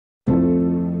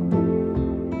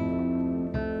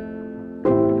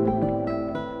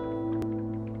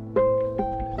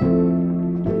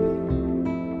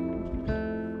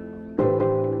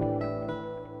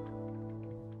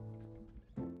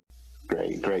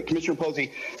Great. Commissioner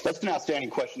Posey, that's an outstanding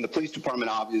question. The police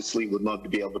department obviously would love to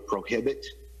be able to prohibit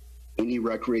any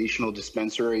recreational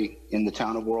dispensary in the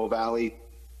town of Oro Valley.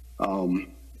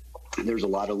 There's a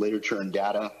lot of literature and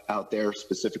data out there,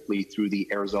 specifically through the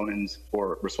Arizonans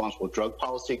for Responsible Drug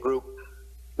Policy Group,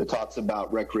 that talks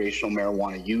about recreational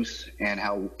marijuana use and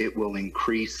how it will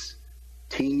increase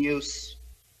teen use,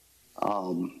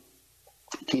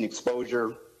 teen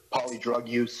exposure, polydrug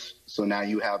use. So now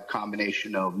you have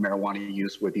combination of marijuana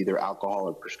use with either alcohol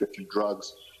or prescription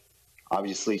drugs.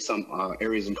 Obviously, some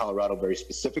areas in Colorado very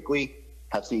specifically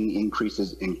have seen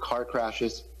increases in car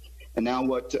crashes. And now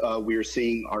what we are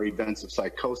seeing are events of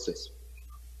psychosis.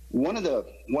 One of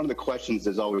the questions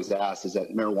that's always asked is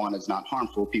that marijuana is not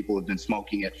harmful. People have been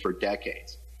smoking it for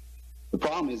decades. The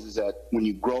problem is that when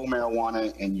you grow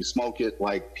marijuana and you smoke it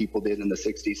like people did in the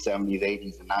 60s, 70s,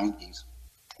 80s, and 90s,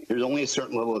 there's only a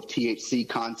certain level of THC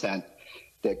content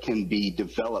that can be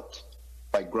developed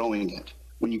by growing it.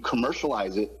 When you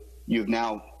commercialize it, you've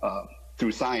now,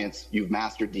 through science, you've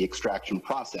mastered the extraction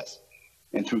process.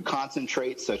 And through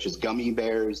concentrates such as gummy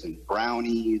bears and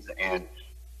brownies and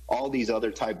all these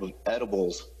other type of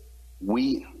edibles,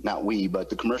 but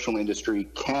the commercial industry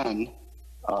can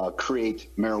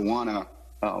create marijuana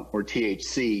or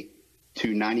THC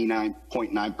to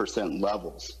 99.9%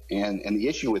 levels. And the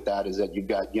issue with that is that you've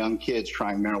got young kids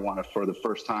trying marijuana for the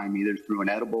first time, either through an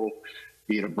edible,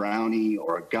 be it a brownie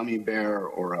or a gummy bear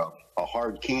or a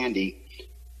hard candy,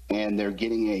 and they're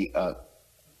getting a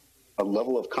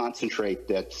level of concentrate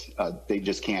that they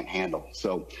just can't handle.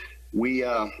 So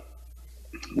we're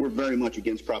very much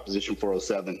against Proposition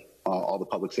 407, all the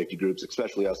public safety groups,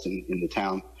 especially us in the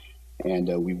town. And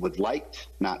we would like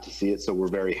not to see it, so we're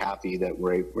very happy that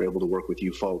we're able to work with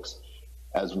you folks,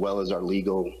 as well as our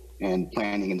legal and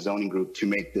planning and zoning group, to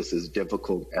make this as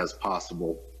difficult as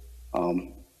possible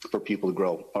for people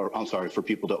to for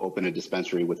people to open a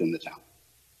dispensary within the town.